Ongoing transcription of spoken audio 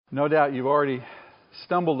No doubt you've already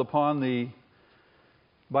stumbled upon the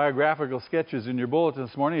biographical sketches in your bulletin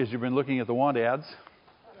this morning as you've been looking at the want ads.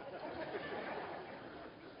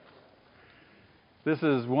 This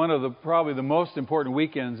is one of probably the most important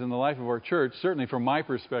weekends in the life of our church. Certainly from my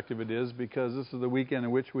perspective it is, because this is the weekend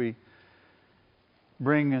in which we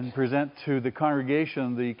bring and present to the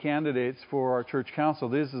congregation the candidates for our church council.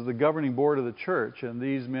 This is the governing board of the church, and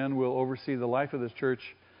these men will oversee the life of this church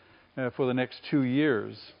for the next 2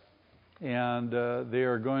 years. And they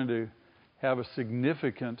are going to have a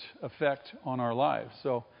significant effect on our lives.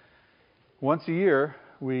 So once a year,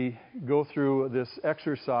 we go through this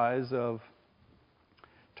exercise of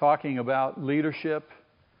talking about leadership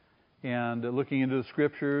and looking into the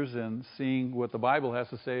Scriptures and seeing what the Bible has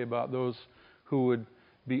to say about those who would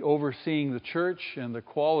be overseeing the church and the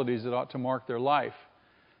qualities that ought to mark their life.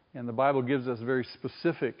 And the Bible gives us very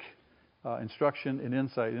specific instruction and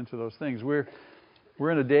insight into those things. We're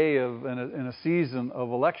in a day of, in a season of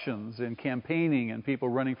elections and campaigning and people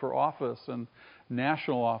running for office and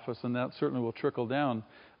national office, and that certainly will trickle down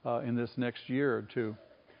in this next year or two.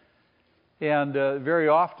 And very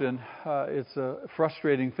often it's a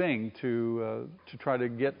frustrating thing to try to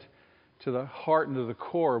get to the heart and to the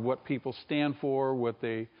core of what people stand for, what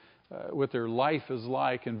their life is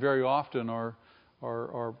like, and very often our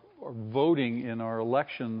voting in our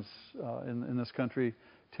elections in this country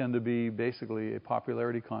tend to be basically a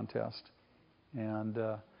popularity contest, and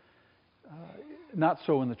not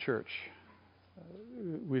so in the church.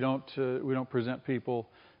 We don't present people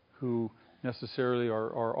who necessarily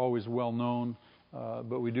are always well known,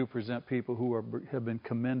 but we do present people who have been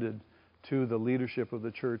commended to the leadership of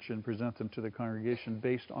the church and present them to the congregation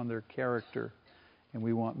based on their character, and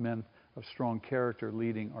we want men of strong character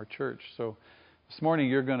leading our church. So this morning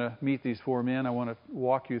you're going to meet these 4 men. I want to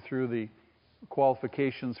walk you through the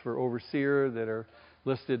qualifications for overseer that are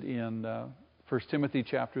listed in 1 Timothy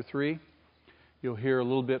chapter 3. You'll hear a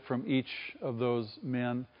little bit from each of those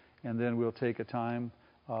men, and then we'll take a time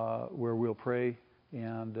where we'll pray,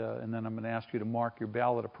 and then I'm going to ask you to mark your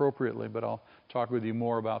ballot appropriately, but I'll talk with you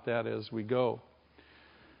more about that as we go.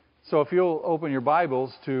 So if you'll open your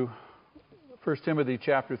Bibles to 1 Timothy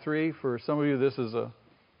chapter 3. For some of you, this is a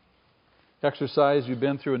exercise you've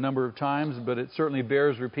been through a number of times, but it certainly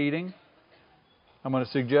bears repeating. I'm going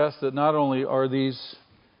to suggest that not only are these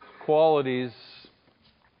qualities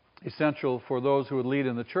essential for those who would lead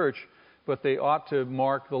in the church, but they ought to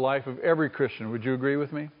mark the life of every Christian. Would you agree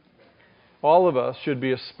with me? All of us should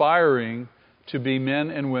be aspiring to be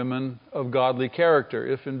men and women of godly character,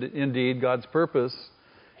 if indeed God's purpose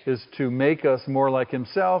is to make us more like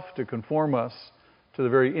Himself, to conform us to the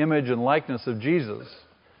very image and likeness of Jesus.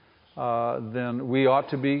 Then we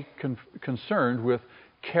ought to be concerned with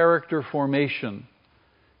character formation.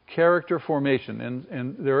 Character formation.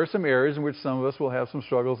 And there are some areas in which some of us will have some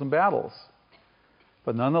struggles and battles.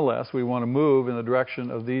 But nonetheless, we want to move in the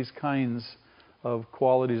direction of these kinds of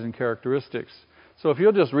qualities and characteristics. So if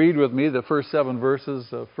you'll just read with me the first 7 verses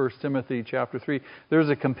of 1 Timothy chapter 3. There's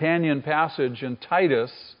a companion passage in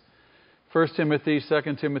Titus. 1 Timothy,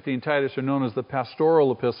 2 Timothy, and Titus are known as the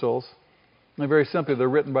pastoral epistles. And very simply, they're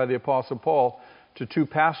written by the Apostle Paul to 2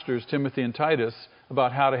 pastors, Timothy and Titus,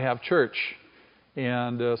 about how to have church.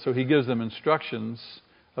 And so he gives them instructions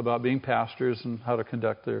about being pastors and how to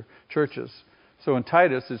conduct their churches. So in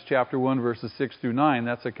Titus, it's chapter 1, verses 6 through 9.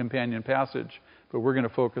 That's a companion passage. But we're going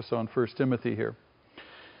to focus on 1 Timothy here.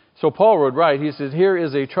 So Paul wrote right. He says, "Here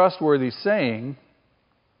is a trustworthy saying.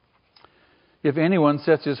 If anyone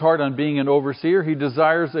sets his heart on being an overseer, he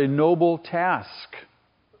desires a noble task."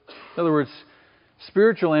 In other words,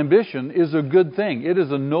 spiritual ambition is a good thing. It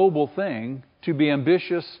is a noble thing to be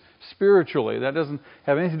ambitious spiritually. That doesn't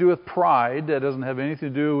have anything to do with pride. That doesn't have anything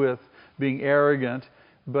to do with being arrogant.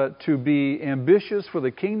 But to be ambitious for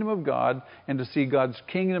the kingdom of God and to see God's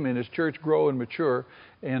kingdom and His church grow and mature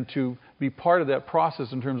and to be part of that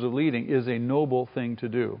process in terms of leading is a noble thing to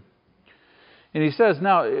do. And he says,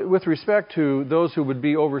 now, with respect to those who would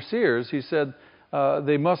be overseers, he said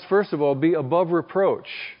they must first of all be above reproach.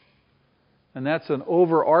 And that's an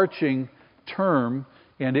overarching term,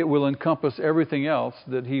 and it will encompass everything else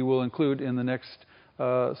that he will include in the next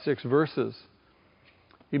 6 verses.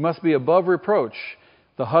 He must be above reproach,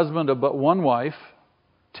 the husband of but one wife,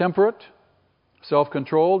 temperate,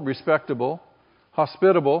 self-controlled, respectable,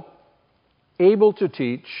 hospitable, able to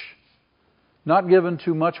teach, not given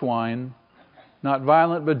to much wine, not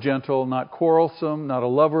violent but gentle, not quarrelsome, not a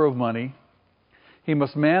lover of money. He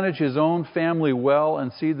must manage his own family well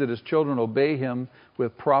and see that his children obey him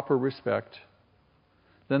with proper respect.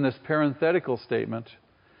 Then this parenthetical statement,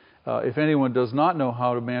 If anyone does not know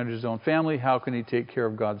how to manage his own family, how can he take care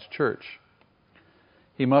of God's church?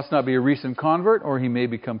 He must not be a recent convert, or he may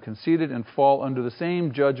become conceited and fall under the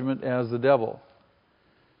same judgment as the devil.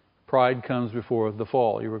 Pride comes before the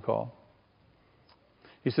fall, you recall.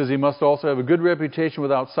 He says he must also have a good reputation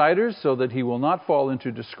with outsiders so that he will not fall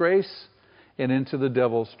into disgrace and into the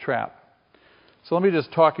devil's trap. So let me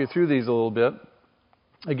just talk you through these a little bit.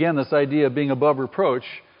 Again, this idea of being above reproach,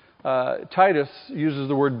 Titus uses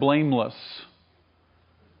the word blameless.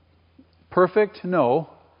 Perfect?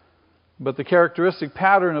 No. But the characteristic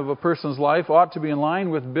pattern of a person's life ought to be in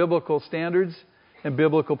line with biblical standards and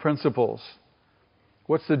biblical principles.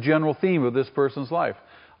 What's the general theme of this person's life?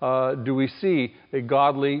 Do we see a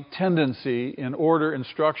godly tendency in order and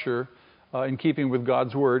structure in keeping with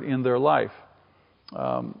God's Word in their life?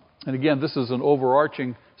 And again, this is an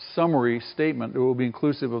overarching summary statement. It will be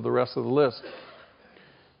inclusive of the rest of the list.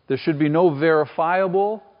 There should be no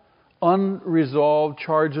verifiable, unresolved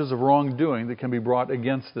charges of wrongdoing that can be brought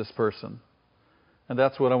against this person. And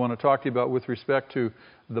that's what I want to talk to you about with respect to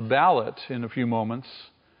the ballot in a few moments,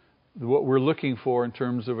 what we're looking for in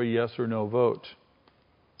terms of a yes or no vote.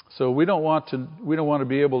 So we don't want to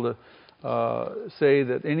be able to say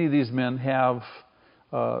that any of these men have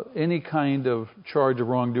any kind of charge of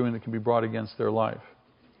wrongdoing that can be brought against their life.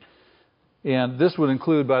 And this would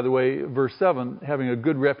include, by the way, verse 7, having a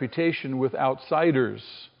good reputation with outsiders.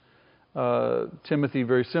 Timothy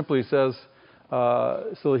very simply says,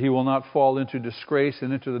 so that he will not fall into disgrace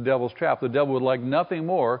and into the devil's trap. The devil would like nothing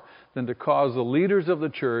more than to cause the leaders of the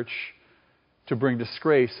church to bring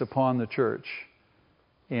disgrace upon the church.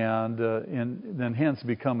 And then hence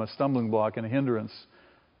become a stumbling block and a hindrance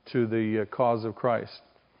to the cause of Christ.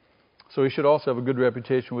 So he should also have a good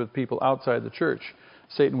reputation with people outside the church.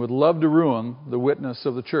 Satan would love to ruin the witness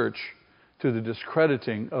of the church to the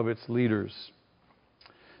discrediting of its leaders.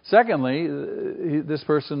 Secondly, this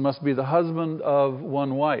person must be the husband of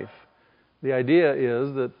one wife. The idea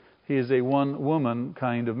is that he is a one-woman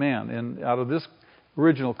kind of man. And out of this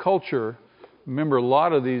original culture, remember a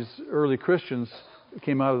lot of these early Christians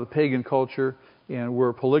came out of the pagan culture and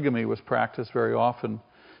where polygamy was practiced very often.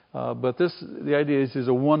 But the idea is he's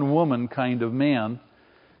a one-woman kind of man,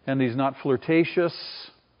 and he's not flirtatious,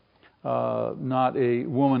 not a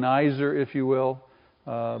womanizer, if you will,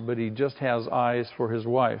 but he just has eyes for his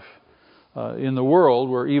wife. In the world,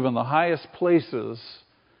 where even the highest places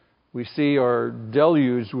we see are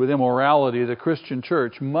deluged with immorality, the Christian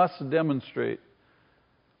church must demonstrate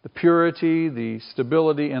the purity, the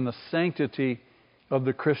stability, and the sanctity of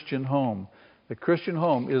the Christian home. The Christian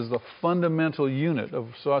home is the fundamental unit of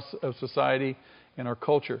society and our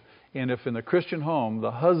culture. And if in the Christian home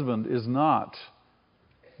the husband is not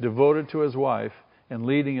devoted to his wife and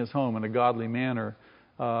leading his home in a godly manner,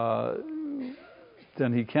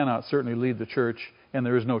 then he cannot certainly lead the church, and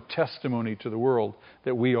there is no testimony to the world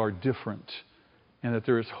that we are different and that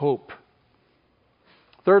there is hope.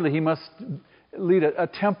 Thirdly, he must lead a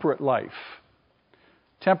temperate life.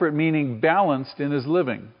 Temperate meaning balanced in his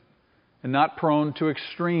living and not prone to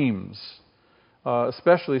extremes,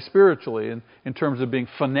 especially spiritually, in terms of being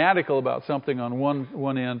fanatical about something on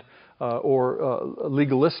one end or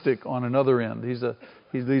legalistic on another end.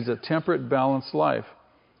 He leads a temperate, balanced life.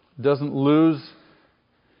 Doesn't lose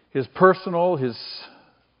his personal, his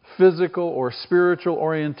physical, or spiritual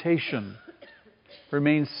orientation.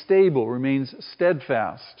 Remains stable, remains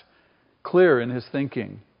steadfast, clear in his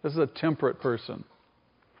thinking. This is a temperate person.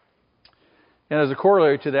 And as a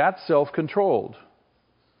corollary to that, self-controlled.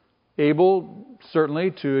 Able,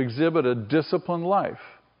 certainly, to exhibit a disciplined life.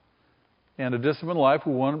 And a disciplined life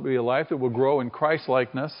will want to be a life that will grow in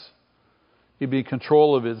Christ-likeness. He'd be in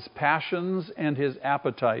control of his passions and his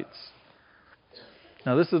appetites.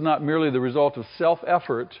 Now, this is not merely the result of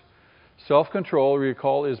self-effort. Self-control,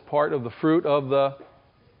 recall, is part of the fruit of the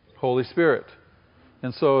Holy Spirit.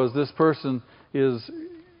 And so as this person is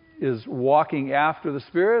walking after the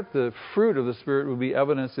Spirit, the fruit of the Spirit will be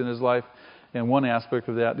evidenced in his life, and one aspect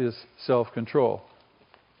of that is self-control.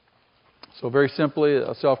 So very simply,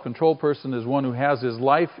 a self-controlled person is one who has his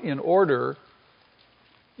life in order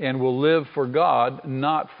and will live for God,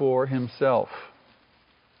 not for himself.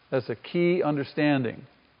 That's a key understanding.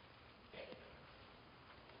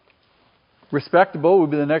 Respectable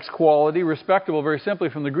would be the next quality. Respectable, very simply,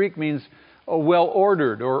 from the Greek means a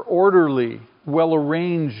well-ordered or orderly,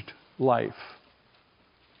 well-arranged life.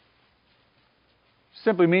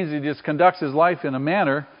 Simply means he just conducts his life in a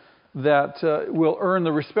manner that will earn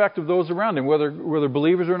the respect of those around him, whether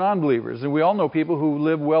believers or non-believers. And we all know people who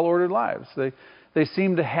live well-ordered lives. They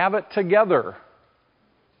seem to have it together.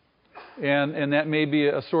 And that may be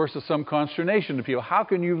a source of some consternation to people. How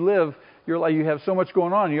can you live your life? You have so much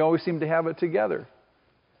going on. You always seem to have it together.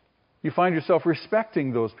 You find yourself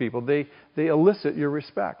respecting those people. They elicit your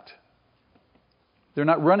respect. They're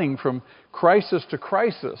not running from crisis to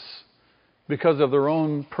crisis because of their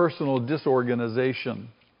own personal disorganization.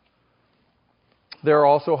 They're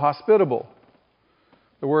also hospitable.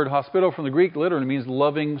 The word hospitable from the Greek literally means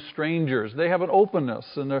loving strangers. They have an openness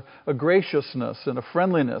and a graciousness and a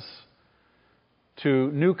friendliness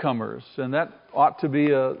to newcomers. And that ought to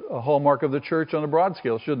be a hallmark of the church on a broad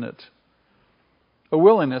scale, shouldn't it? A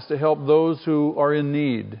willingness to help those who are in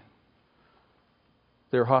need.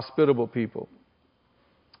 They're hospitable people.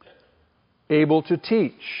 Able to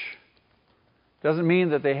teach. Doesn't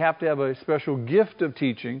mean that they have to have a special gift of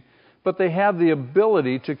teaching, but they have the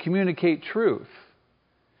ability to communicate truth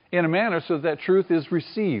in a manner so that truth is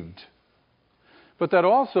received. But that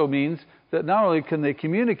also means that not only can they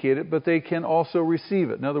communicate it, but they can also receive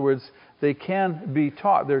it. In other words, they can be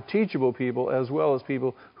taught. They're teachable people as well as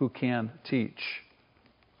people who can teach.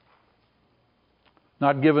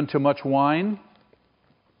 Not given to much wine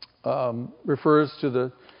refers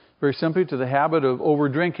to very simply to the habit of over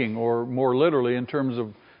drinking, or more literally in terms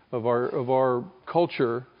of our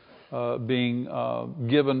culture, being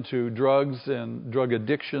given to drugs and drug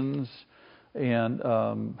addictions and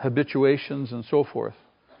habituations and so forth.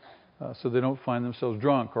 So they don't find themselves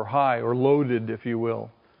drunk or high or loaded, if you will.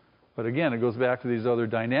 But again, it goes back to these other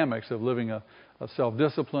dynamics of living a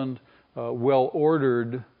self-disciplined,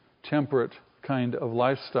 well-ordered, temperate kind of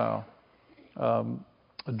lifestyle.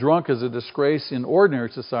 Drunk is a disgrace in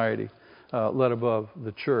ordinary society, let above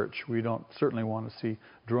the church. We don't certainly want to see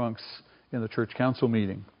drunks in the church council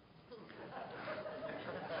meeting.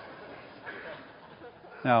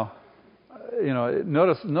 Now,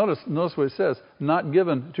 notice what it says. Not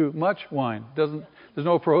given to much wine. There's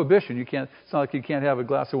no prohibition. It's not like you can't have a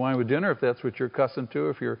glass of wine with dinner if that's what you're accustomed to,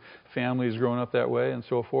 if your family's grown up that way and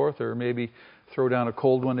so forth, or maybe throw down a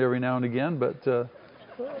cold one every now and again. But the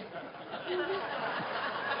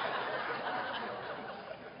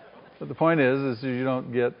point is you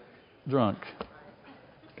don't get drunk.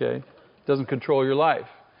 Okay? It doesn't control your life.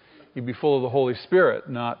 You'd be full of the Holy Spirit,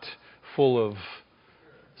 not full of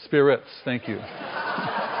spirits. Thank you.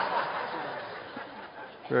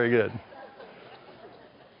 Very good.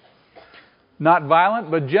 Not violent,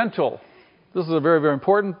 but gentle. This is a very, very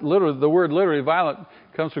important. The word literally violent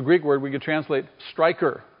comes from a Greek word we could translate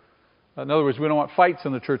striker. In other words, we don't want fights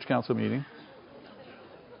in the church council meeting.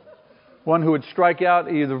 One who would strike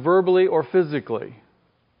out either verbally or physically.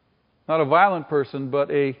 Not a violent person,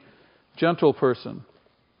 but a gentle person.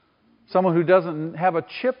 Someone who doesn't have a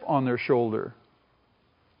chip on their shoulder.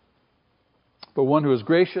 But one who is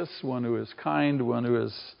gracious, one who is kind, one who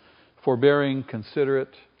is forbearing,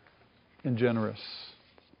 considerate, and generous.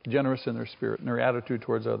 Generous in their spirit and their attitude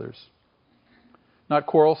towards others. Not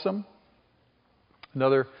quarrelsome.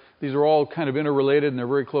 These are all kind of interrelated and they're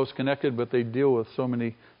very close connected, but they deal with so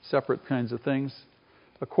many separate kinds of things.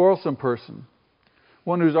 A quarrelsome person.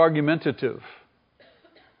 One who's argumentative.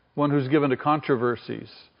 One who's given to controversies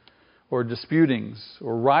or disputings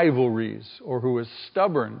or rivalries, or who is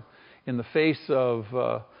stubborn in the face of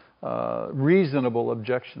reasonable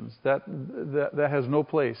objections. That has no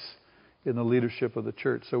place in the leadership of the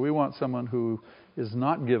church. So we want someone who is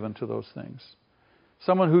not given to those things.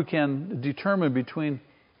 Someone who can determine between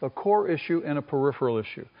a core issue and a peripheral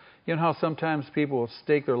issue. You know how sometimes people will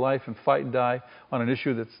stake their life and fight and die on an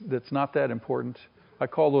issue that's not that important? I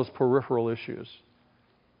call those peripheral issues.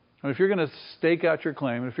 And if you're going to stake out your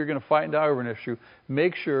claim, if you're going to fight and die over an issue,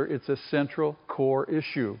 make sure it's a central core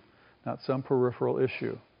issue, not some peripheral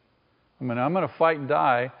issue. I'm going to fight and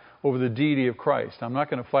die over the deity of Christ. I'm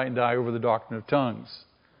not going to fight and die over the doctrine of tongues,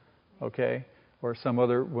 okay, or some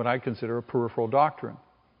other, what I consider a peripheral doctrine.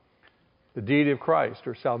 The deity of Christ,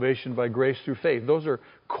 or salvation by grace through faith. Those are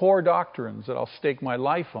core doctrines that I'll stake my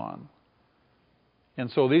life on. And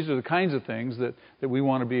so these are the kinds of things that we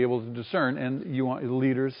want to be able to discern, and you want the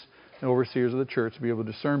leaders and overseers of the church to be able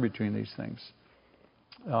to discern between these things.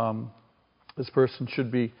 This person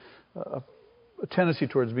should be a tendency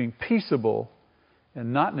towards being peaceable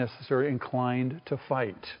and not necessarily inclined to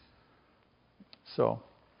fight. So,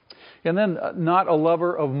 and then not a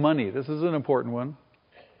lover of money. This is an important one.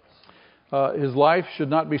 His life should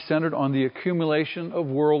not be centered on the accumulation of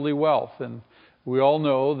worldly wealth. And we all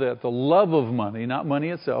know that the love of money, not money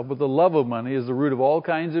itself, but the love of money is the root of all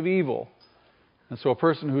kinds of evil. And so a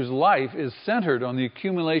person whose life is centered on the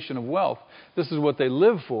accumulation of wealth, this is what they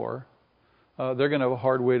live for, they're going to have a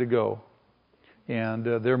hard way to go. And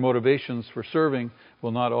their motivations for serving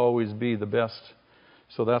will not always be the best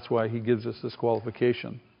So that's why he gives us this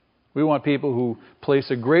qualification. We want people who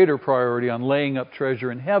place a greater priority on laying up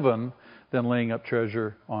treasure in heaven than laying up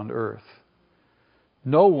treasure on earth.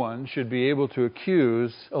 No one should be able to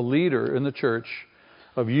accuse a leader in the church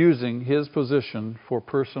of using his position for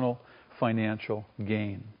personal financial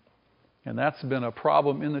gain. And that's been a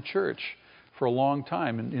problem in the church for a long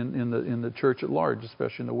time, in the church at large,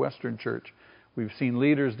 especially in the Western church. We've seen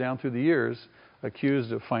leaders down through the years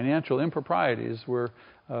accused of financial improprieties where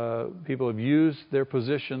people have used their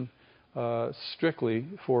position strictly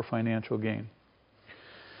for financial gain.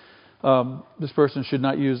 This person should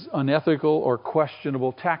not use unethical or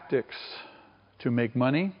questionable tactics to make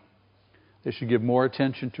money. They should give more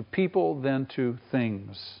attention to people than to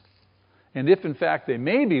things. And if in fact they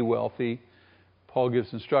may be wealthy, Paul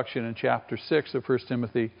gives instruction in chapter 6 of 1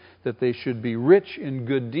 Timothy that they should be rich in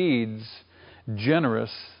good deeds,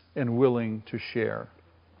 generous and willing to share.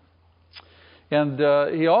 And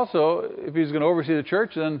he also, if he's going to oversee the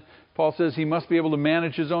church, then Paul says he must be able to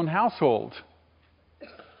manage his own household.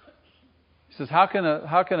 He says, how can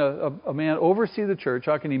a man oversee the church?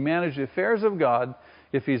 How can he manage the affairs of God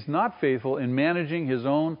if he's not faithful in managing his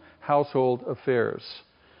own household affairs?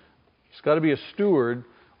 He's got to be a steward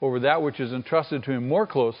over that which is entrusted to him more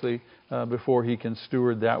closely before he can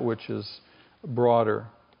steward that which is broader.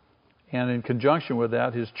 And in conjunction with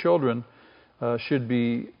that, his children should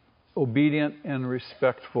be obedient and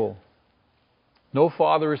respectful. No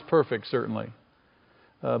father is perfect, certainly.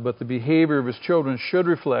 But the behavior of his children should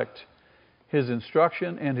reflect his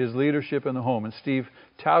instruction and his leadership in the home. And Steve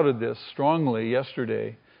touted this strongly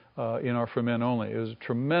yesterday in our For Men Only. It was a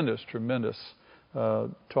tremendous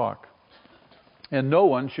talk. And no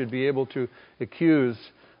one should be able to accuse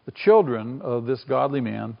the children of this godly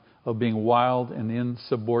man of being wild and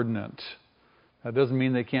insubordinate. That doesn't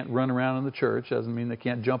mean they can't run around in the church. Doesn't mean they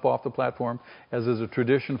can't jump off the platform, as is a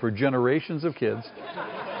tradition for generations of kids.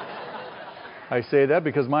 I say that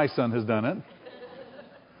because my son has done it.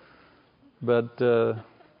 But don't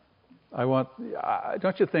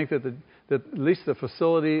you think that at least the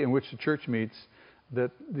facility in which the church meets,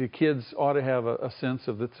 that the kids ought to have a sense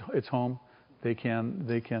of its home? They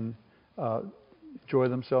can enjoy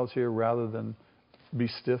themselves here rather than be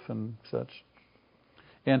stiff and such.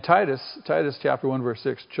 And Titus chapter 1 verse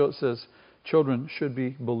 6 says children should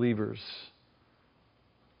be believers,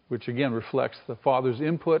 which again reflects the father's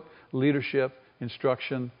input, leadership,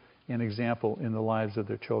 instruction, and example in the lives of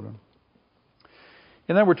their children.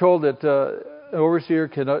 And then we're told that an overseer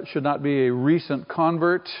should not be a recent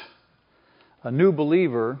convert. A new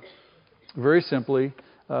believer, very simply,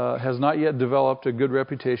 has not yet developed a good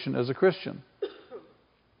reputation as a Christian.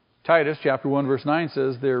 Titus chapter 1 verse 9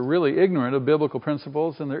 says they're really ignorant of biblical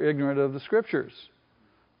principles and they're ignorant of the Scriptures.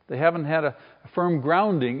 They haven't had a firm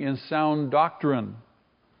grounding in sound doctrine.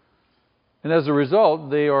 And as a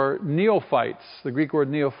result, they are neophytes. The Greek word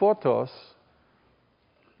neophotos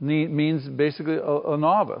means basically a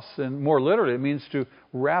novice. And more literally, it means to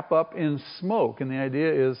wrap up in smoke. And the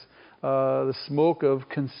idea is the smoke of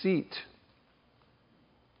conceit.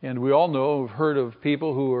 And we all know, we've heard of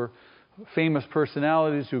people who are famous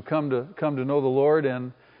personalities who come to know the Lord,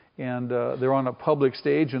 and they're on a public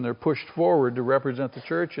stage and they're pushed forward to represent the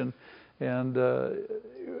church, and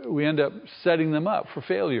we end up setting them up for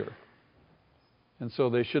failure. And so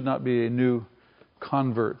they should not be a new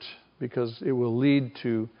convert, because it will lead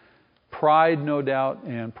to pride, no doubt,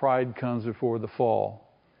 and pride comes before the fall,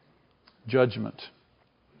 judgment.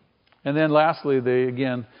 And then lastly, they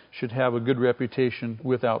again should have a good reputation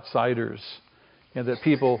with outsiders, and that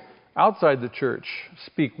people outside the church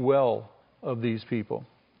speak well of these people.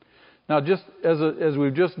 Now, just as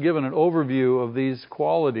we've just given an overview of these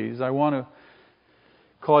qualities, I want to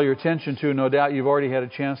call your attention to, no doubt you've already had a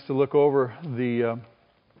chance to look over the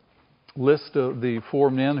list of the 4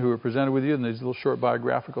 men who were presented with you in these little short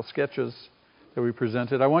biographical sketches that we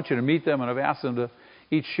presented. I want you to meet them, and I've asked them to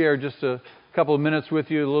each share just a couple of minutes with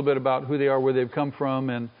you, a little bit about who they are, where they've come from,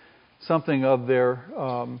 and something of their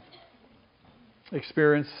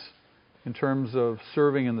experience in terms of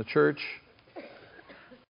serving in the church.